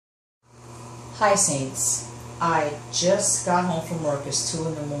Hi Saints, I just got home from work. It's 2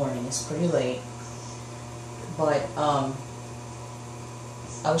 in the morning. It's pretty late. But I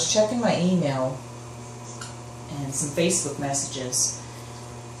was checking my email and some Facebook messages,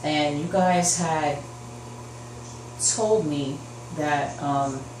 and you guys had told me that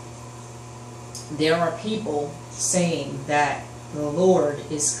there are people saying that the Lord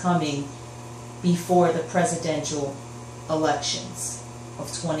is coming before the presidential elections of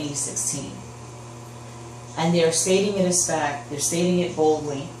 2016. And they're stating it as fact, they're stating it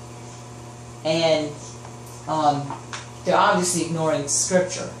boldly, and they're obviously ignoring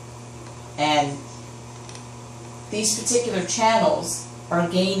Scripture. And these particular channels are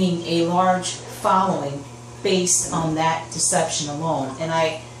gaining a large following based on that deception alone. And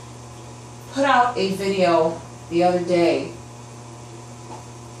I put out a video the other day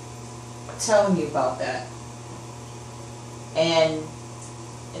telling you about that. And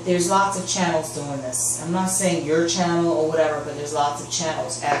there's lots of channels doing this. I'm not saying your channel or whatever, but there's lots of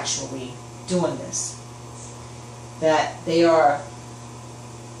channels actually doing this. That they are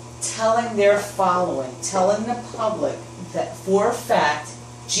telling their following, telling the public that for a fact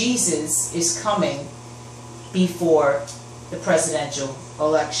Jesus is coming before the presidential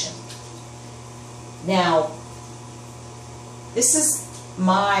election. Now, this is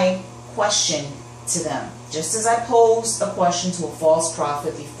my question to them. Just as I posed a question to a false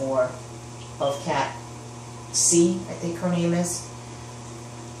prophet before of Cat C, I think her name is,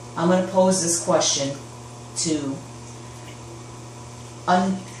 I'm going to pose this question to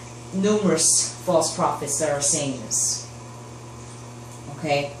numerous false prophets that are saying this.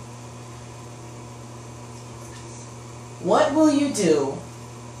 Okay? What will you do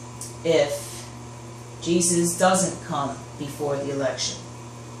if Jesus doesn't come before the election?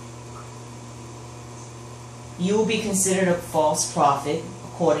 You will be considered a false prophet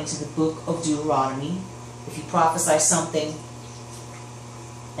according to the book of Deuteronomy. If you prophesy something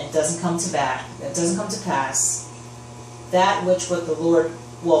and it doesn't come to pass, that which what the Lord,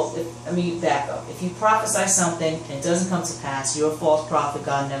 let me back up. If you prophesy something and it doesn't come to pass, you're a false prophet.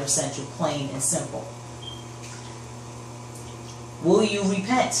 God never sent you, plain and simple. Will you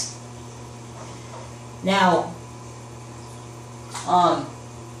repent? Now,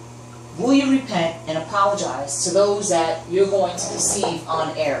 will you repent and apologize to those that you're going to deceive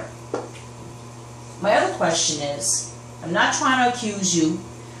on air? My other question is, I'm not trying to accuse you,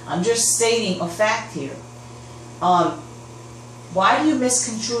 I'm just stating a fact here. Why do you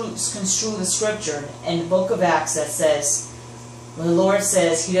misconstrue the scripture in the book of Acts that says, when the Lord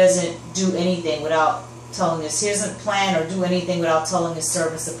says He doesn't do anything without telling us, He doesn't plan or do anything without telling His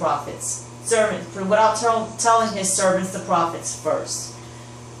servants the prophets, without telling His servants the prophets first?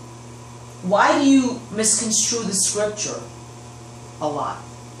 Why do you misconstrue the scripture a lot?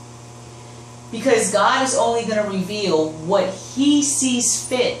 Because God is only going to reveal what He sees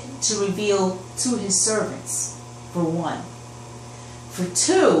fit to reveal to His servants, for one. For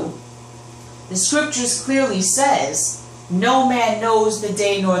two, the scriptures clearly says, no man knows the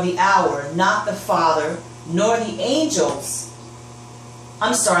day nor the hour, not the Father, nor the angels.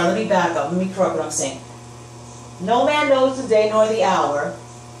 I'm sorry, let me back up, let me correct what I'm saying. No man knows the day nor the hour,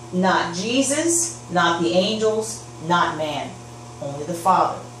 not Jesus, not the angels, not man, only the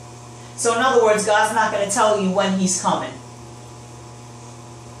Father. So in other words, God's not going to tell you when He's coming.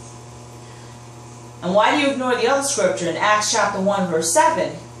 And why do you ignore the other scripture in Acts chapter 1 verse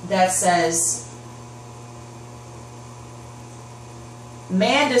 7 that says,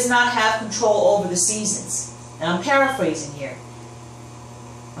 man does not have control over the seasons? And I'm paraphrasing here.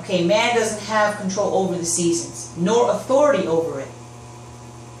 Okay, man doesn't have control over the seasons, nor authority over it.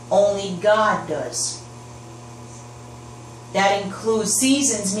 Only God does. That includes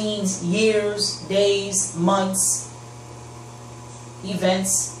seasons, means years, days, months,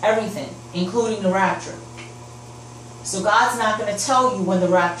 events, everything, including the rapture. So God's not going to tell you when the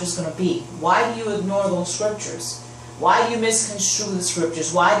rapture is going to be. Why do you ignore those scriptures? Why do you misconstrue the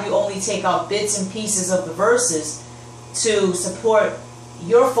scriptures? Why do you only take out bits and pieces of the verses to support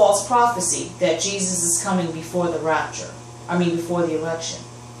your false prophecy that Jesus is coming before the rapture? Before the election.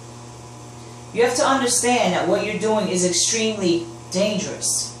 You have to understand that what you're doing is extremely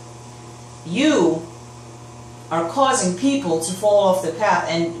dangerous. You are causing people to fall off the path,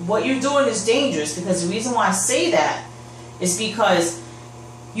 and what you're doing is dangerous, because the reason why I say that is because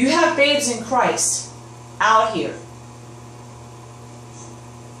you have babes in Christ out here.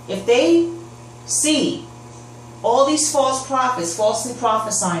 If they see all these false prophets falsely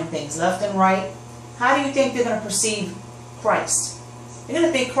prophesying things left and right, how do you think they're going to perceive Christ? They're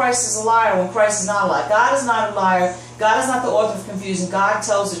going to think Christ is a liar when Christ is not a liar. God is not a liar. God is not the author of confusion. God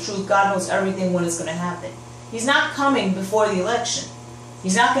tells the truth. God knows everything when it's going to happen. He's not coming before the election.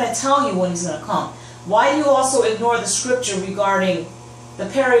 He's not going to tell you when he's going to come. Why do you also ignore the scripture regarding the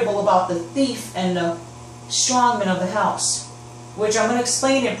parable about the thief and the strongman of the house? Which I'm going to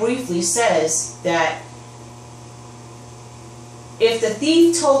explain it briefly, says that if the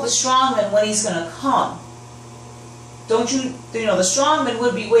thief told the strongman when he's going to come, the strongman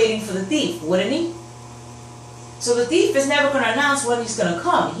would be waiting for the thief, wouldn't he? So the thief is never going to announce when he's going to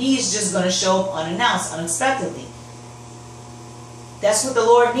come. He's just going to show up unannounced, unexpectedly. That's what the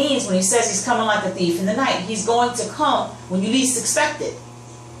Lord means when he says he's coming like a thief in the night. He's going to come when you least expect it.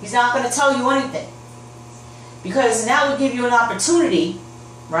 He's not going to tell you anything. Because that would give you an opportunity,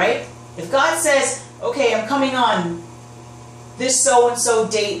 right? If God says, okay, I'm coming on this so-and-so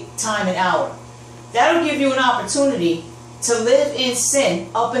date, time, and hour, that'll give you an opportunity to live in sin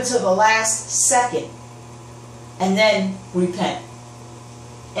up until the last second and then repent.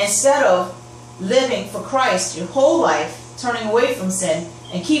 Instead of living for Christ your whole life, turning away from sin,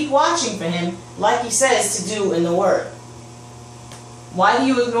 and keep watching for him like he says to do in the Word. Why do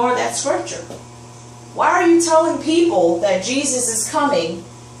you ignore that scripture? Why are you telling people that Jesus is coming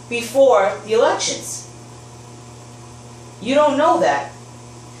before the elections? You don't know that.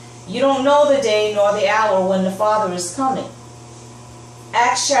 You don't know the day nor the hour when the Father is coming.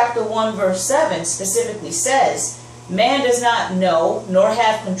 Acts chapter 1 verse 7 specifically says, man does not know nor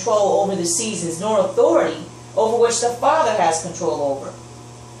have control over the seasons nor authority over which the Father has control over.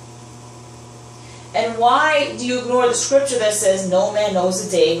 And why do you ignore the scripture that says no man knows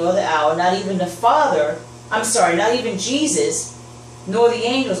the day nor the hour, not even the Father, not even Jesus, nor the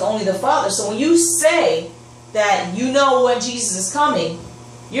angels, only the Father? So when you say that you know when Jesus is coming,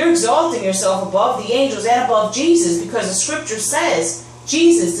 you're exalting yourself above the angels and above Jesus, because the scripture says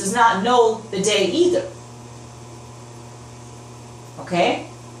Jesus does not know the day either. Okay?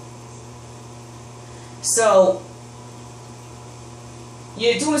 So,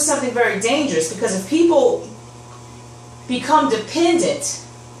 you're doing something very dangerous, because if people become dependent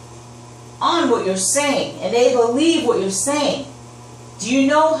on what you're saying and they believe what you're saying, do you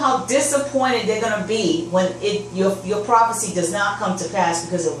know how disappointed they're going to be when your prophecy does not come to pass,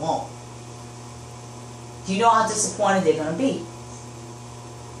 because it won't? Do you know how disappointed they're going to be?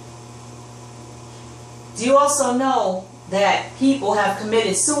 Do you also know that people have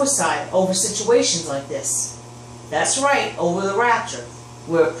committed suicide over situations like this? That's right, over the rapture,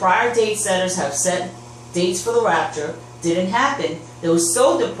 where prior date setters have set dates for the rapture, didn't happen, they were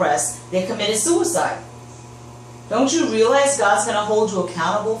so depressed they committed suicide. Don't you realize God's going to hold you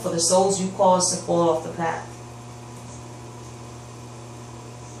accountable for the souls you caused to fall off the path?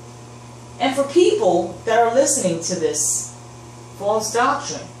 And for people that are listening to this false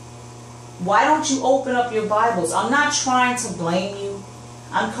doctrine, why don't you open up your Bibles? I'm not trying to blame you.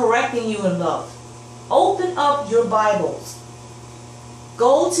 I'm correcting you in love. Open up your Bibles.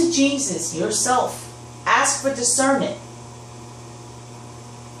 Go to Jesus yourself. Ask for discernment.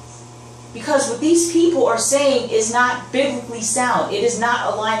 Because what these people are saying is not biblically sound. It is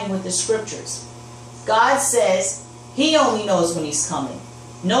not aligning with the scriptures. God says he only knows when he's coming.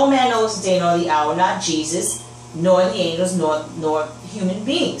 No man knows the day nor the hour, not Jesus, nor the angels, nor human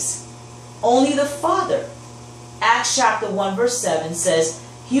beings. Only the Father. Acts chapter 1 verse 7 says,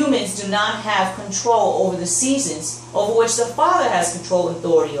 humans do not have control over the seasons over which the Father has control and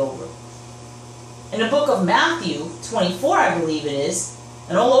authority over. In the book of Matthew 24, I believe it is,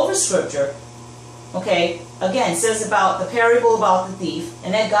 and all over scripture, okay, again, says about the parable about the thief,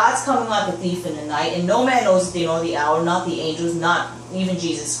 and that God's coming like a thief in the night, and no man knows the day nor the hour, not the angels, not even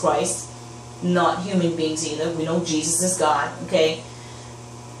Jesus Christ, not human beings either. We know Jesus is God, okay?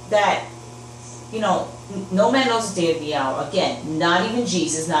 That, no man knows the day or the hour. Again, not even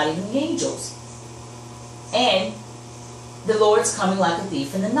Jesus, not even the angels. And the Lord's coming like a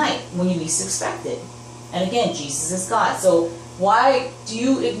thief in the night when you least expect it. And again, Jesus is God. So why do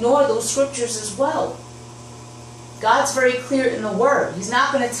you ignore those scriptures as well? God's very clear in the Word. He's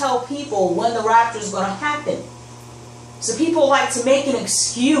not going to tell people when the rapture is going to happen. So people like to make an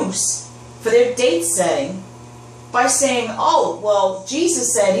excuse for their date setting by saying, oh, well,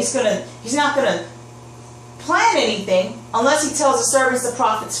 Jesus said he's not going to plan anything unless he tells the servants, the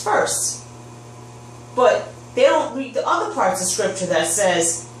prophets first. But they don't read the other parts of scripture that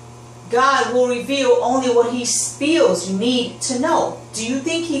says God will reveal only what he feels you need to know. Do you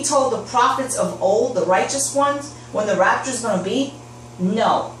think he told the prophets of old, the righteous ones, when the rapture is going to be?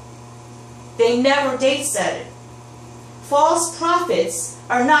 No. They never date set it. False prophets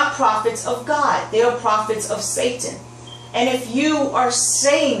are not prophets of God. They are prophets of Satan. And if you are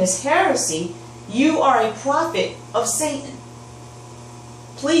saying this heresy, you are a prophet of Satan.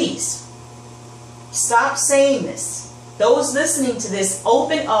 Please, stop saying this. Those listening to this,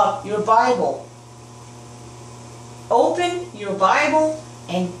 open up your Bible. Open your Bible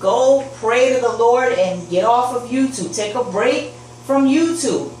and go pray to the Lord and get off of YouTube. Take a break from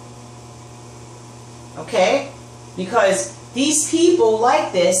YouTube. Okay? Because these people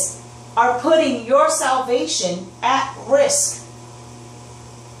like this are putting your salvation at risk.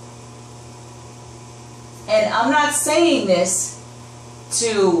 And I'm not saying this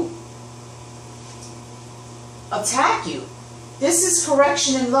to attack you. This is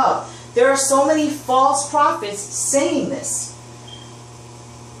correction and love. There are so many false prophets saying this.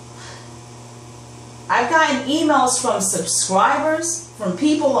 I've gotten emails from subscribers, from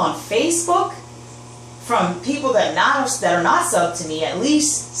people on Facebook, from people that are not sub to me, at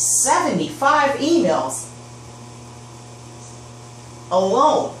least 75 emails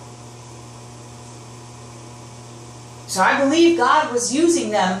alone. So I believe God was using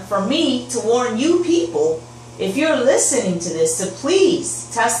them for me to warn you people, if you're listening to this, to please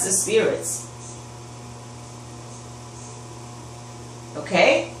test the spirits.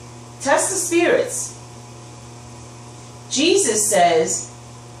 Okay? Test the spirits. Jesus says,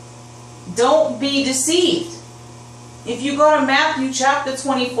 don't be deceived. If you go to Matthew chapter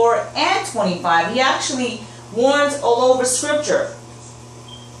 24 and 25, he actually warns all over Scripture.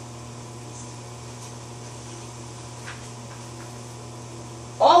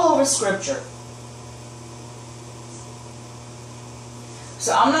 All over Scripture.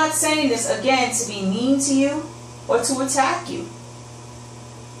 So I'm not saying this again to be mean to you or to attack you.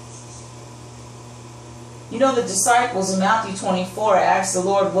 You know, the disciples in Matthew 24 asked the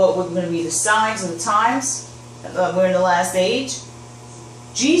Lord what were going to be the signs of the times. We're in the last age.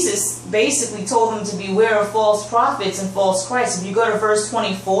 Jesus basically told them to beware of false prophets and false Christs. If you go to verse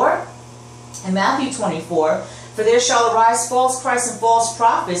 24 in Matthew 24, for there shall arise false Christs and false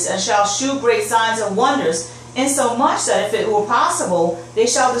prophets, and shall shew great signs and wonders, insomuch that if it were possible, they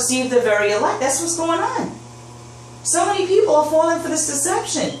shall deceive the very elect. That's what's going on. So many people are falling for this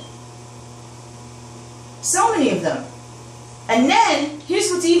deception. So many of them. And then,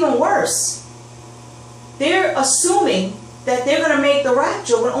 here's what's even worse. They're assuming that they're going to make the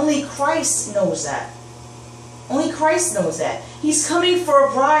rapture when only Christ knows that. Only Christ knows that. He's coming for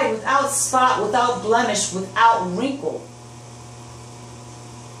a bride without spot, without blemish, without wrinkle.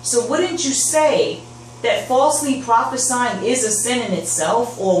 So wouldn't you say that falsely prophesying is a sin in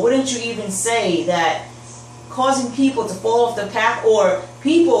itself? Or wouldn't you even say that causing people to fall off the path, or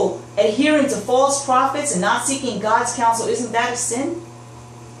people adhering to false prophets and not seeking God's counsel, isn't that a sin?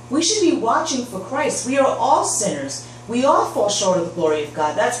 We should be watching for Christ. We are all sinners. We all fall short of the glory of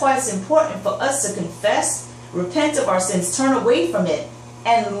God. That's why it's important for us to confess, repent of our sins, turn away from it,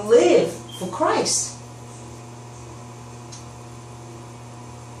 and live for Christ.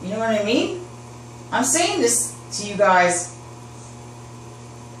 You know what I mean? I'm saying this to you guys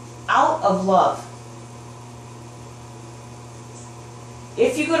out of love.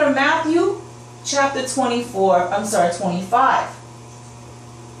 If you go to Matthew chapter 25.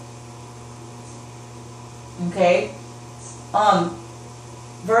 Okay?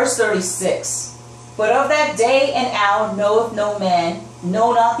 Verse 36. But of that day and hour knoweth no man,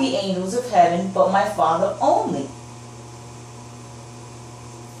 no not the angels of heaven, but my Father only.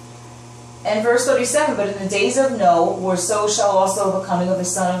 And verse 37, but in the days of Noah, so shall also the coming of the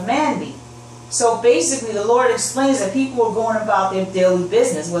Son of Man be. So basically the Lord explains that people were going about their daily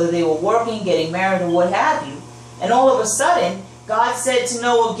business, whether they were working, getting married, or what have you. And all of a sudden, God said to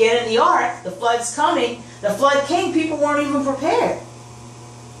Noah, get in the ark, the flood's coming. The flood came, people weren't even prepared.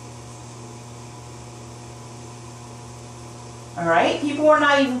 Alright? People were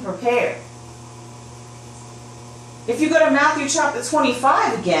not even prepared. If you go to Matthew chapter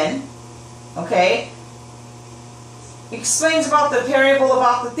 25 again, okay, it explains about the parable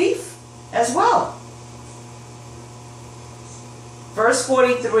about the thief as well. Verse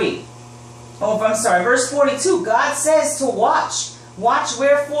 43. Verse 42. God says to watch. Watch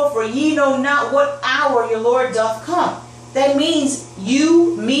wherefore, for ye know not what hour your Lord doth come. That means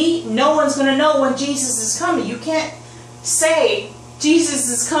you, me, no one's going to know when Jesus is coming. You can't say Jesus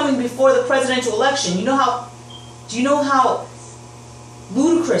is coming before the presidential election. Do you know how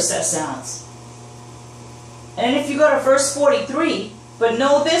ludicrous that sounds? And if you go to verse 43, but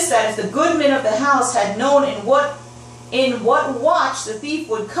know this, that if the goodman of the house had known in what watch the thief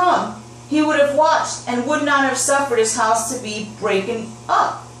would come, he would have watched and would not have suffered his house to be broken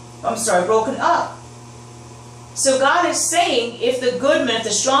up. So God is saying, if the goodman, if the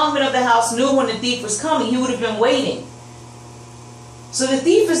strong man of the house knew when the thief was coming, he would have been waiting. So the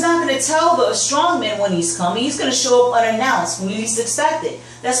thief is not going to tell the strong man when he's coming. He's going to show up unannounced when you least expect it.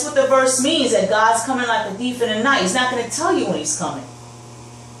 That's what the verse means, that God's coming like a thief in the night. He's not going to tell you when he's coming.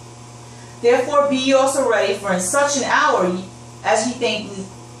 Therefore be ye also ready, for in such an hour as ye think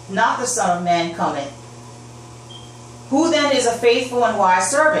not the Son of Man cometh. Who then is a faithful and wise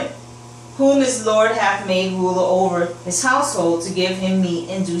servant, whom his Lord hath made ruler over his household, to give him meat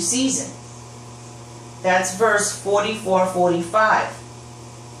in due season? That's verse 44-45.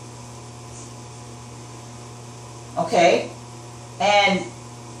 Okay? And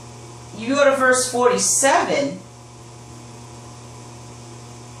you go to verse 47.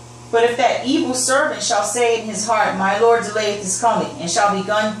 But if that evil servant shall say in his heart, My Lord delayeth his coming, and shall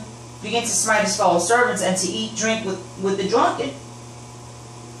begin to smite his fellow servants, and to eat drink with the drunken.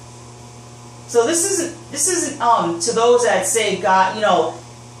 So this isn't to those that say God,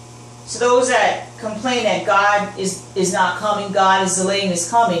 to those that complain that God is not coming, God is delaying his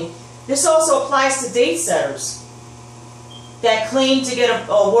coming. This also applies to date setters that claim to get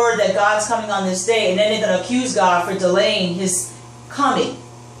a word that God's coming on this day, and then they're going to accuse God for delaying his coming,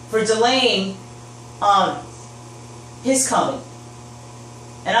 for delaying his coming.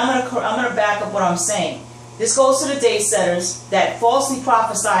 And I'm gonna back up what I'm saying. This goes to the date setters that falsely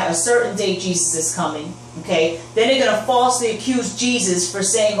prophesy a certain date Jesus is coming. Okay, then they're gonna falsely accuse Jesus for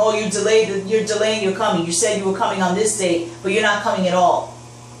saying, "Oh, you're delaying your coming. You said you were coming on this date, but you're not coming at all."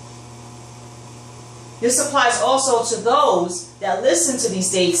 This applies also to those that listen to these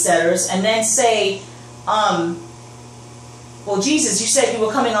date setters and then say, well, Jesus, you said you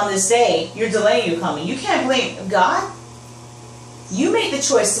were coming on this day. You're delaying your coming. You can't blame God. You made the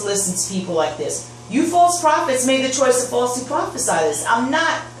choice to listen to people like this. You false prophets made the choice to falsely prophesy this. I'm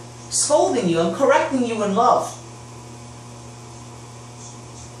not scolding you. I'm correcting you in love.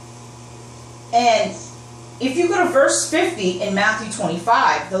 And if you go to verse 50 in Matthew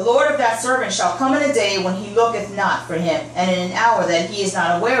 25, the Lord of that servant shall come in a day when he looketh not for him, and in an hour that he is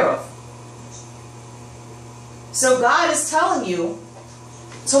not aware of. So God is telling you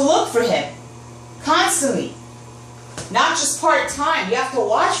to look for him constantly. Not just part-time. You have to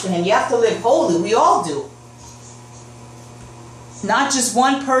watch for him. You have to live holy. We all do. Not just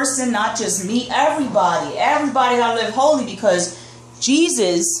one person, not just me. Everybody. Everybody got to live holy, because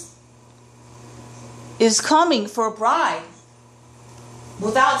Jesus is coming for a bride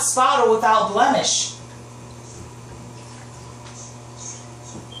without spot or without blemish.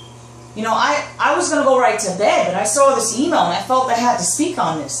 I was going to go right to bed, but I saw this email and I felt I had to speak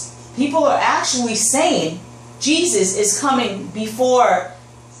on this. People are actually saying Jesus is coming before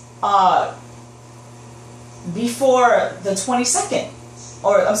the 22nd,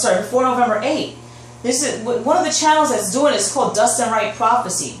 or I'm sorry, before November 8th. This is one of the channels that's doing it. Is called Dustin Wright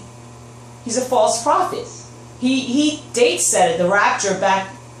Prophecy. He's a false prophet. He date set it, the rapture back.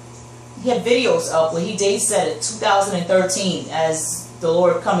 He had videos up where he date set it 2013 as the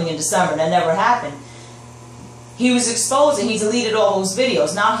Lord coming in December. That never happened. He was exposed and he deleted all those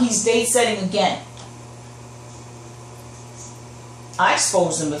videos. Now he's date setting again. I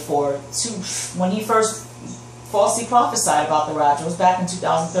exposed him before to when he first falsely prophesied about the rapture. It was back in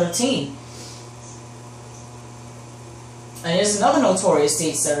 2013. And there's another notorious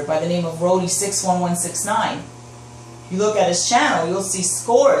date setter by the name of Rody61169. If you look at his channel, you'll see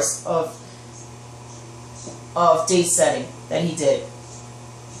scores of date setting that he did.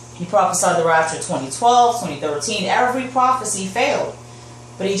 He prophesied the rapture 2012, 2013. Every prophecy failed.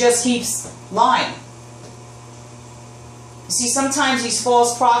 But he just keeps lying. You see, sometimes these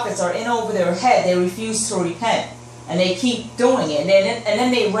false prophets are in over their head. They refuse to repent. And they keep doing it. And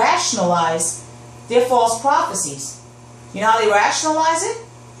then they rationalize their false prophecies. You know how they rationalize it?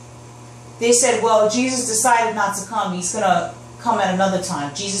 They said, well, Jesus decided not to come. He's going to come at another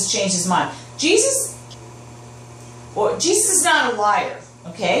time. Jesus changed his mind. Jesus is not a liar,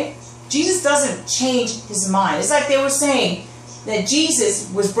 okay? Jesus doesn't change his mind. It's like they were saying that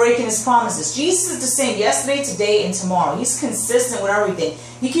Jesus was breaking his promises. Jesus is the same yesterday, today, and tomorrow. He's consistent with everything.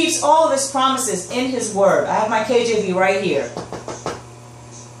 He keeps all of his promises in his word. I have my KJV right here.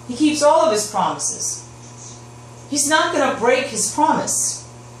 He keeps all of his promises. He's not going to break his promise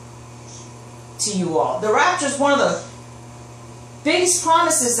to you all. The rapture is one of the biggest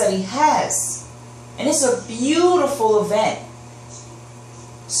promises that he has. And it's a beautiful event.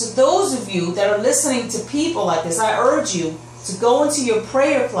 So those of you that are listening to people like this, I urge you to go into your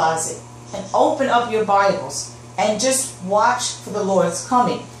prayer closet and open up your Bibles and just watch for the Lord's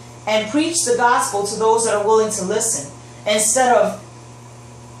coming. And preach the gospel to those that are willing to listen. Instead of,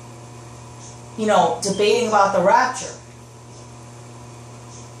 debating about the rapture.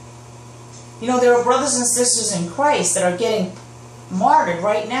 There are brothers and sisters in Christ that are getting martyred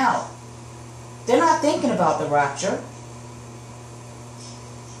right now. They're not thinking about the rapture.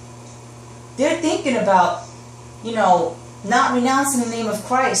 They're thinking about, not renouncing the name of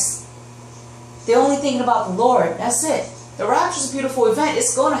Christ. They're only thinking about the Lord. That's it. The rapture is a beautiful event.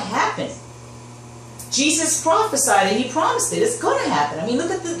 It's going to happen. Jesus prophesied it. He promised it. It's going to happen. I mean, look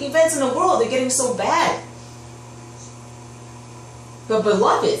at the events in the world. They're getting so bad. But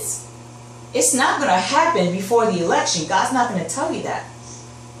beloveds, it's not going to happen before the election. God's not going to tell you that.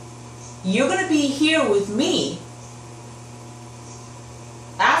 You're going to be here with me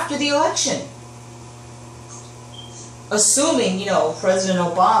after the election. Assuming, President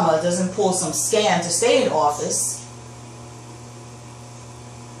Obama doesn't pull some scam to stay in office.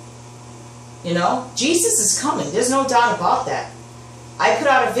 Jesus is coming. There's no doubt about that. I put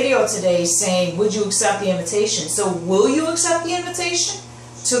out a video today saying, would you accept the invitation? So will you accept the invitation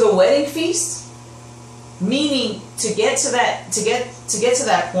to the wedding feast? Meaning, to get to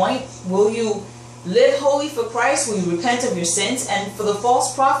that point, will you live holy for Christ? Will you repent of your sins? And for the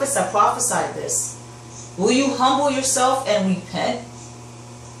false prophets that prophesied this, will you humble yourself and repent?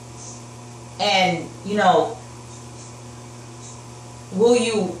 And, will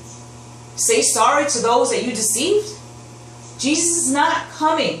you say sorry to those that you deceived? Jesus is not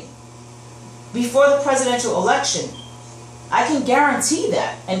coming before the presidential election. I can guarantee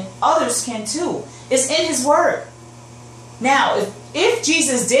that, and others can too. It's in His Word. Now, if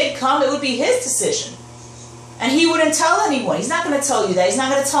Jesus did come, it would be His decision. And He wouldn't tell anyone. He's not going to tell you that. He's not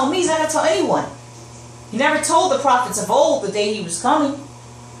going to tell me. He's not going to tell anyone. He never told the prophets of old the day He was coming.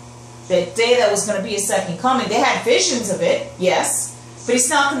 The day that was going to be His second coming. They had visions of it, yes. But He's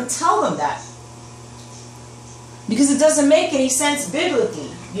not going to tell them that. Because it doesn't make any sense biblically.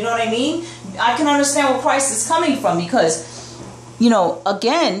 You know what I mean? I can understand where Christ is coming from. Because,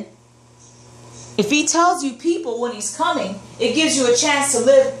 again, if He tells you people when He's coming, it gives you a chance to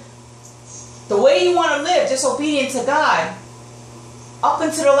live the way you want to live, disobedient to God, up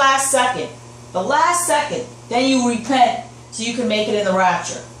until the last second. The last second, then you repent so you can make it in the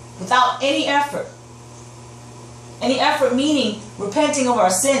rapture. Without any effort. Any effort meaning repenting of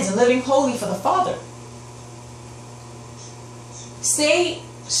our sins and living holy for the Father. Stay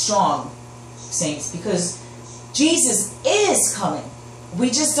strong, saints, because Jesus is coming. We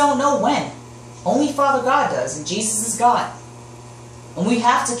just don't know when. Only Father God does, and Jesus is God. And we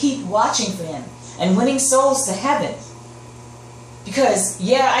have to keep watching for Him and winning souls to heaven. Because,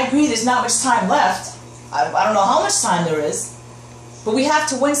 yeah, I agree there's not much time left. I don't know how much time there is. But we have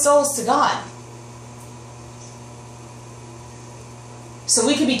to win souls to God. So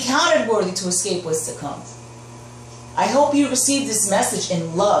we can be counted worthy to escape what's to come. I hope you receive this message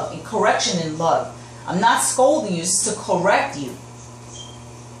in love, in correction in love. I'm not scolding you, it's to correct you.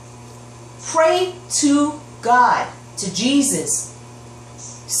 Pray to God, to Jesus.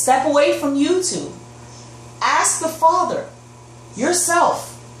 Step away from YouTube. Ask the Father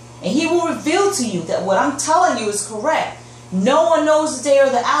yourself, and He will reveal to you that what I'm telling you is correct. No one knows the day or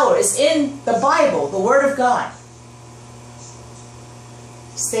the hour. It's in the Bible, the Word of God.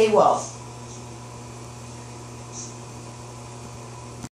 Stay well.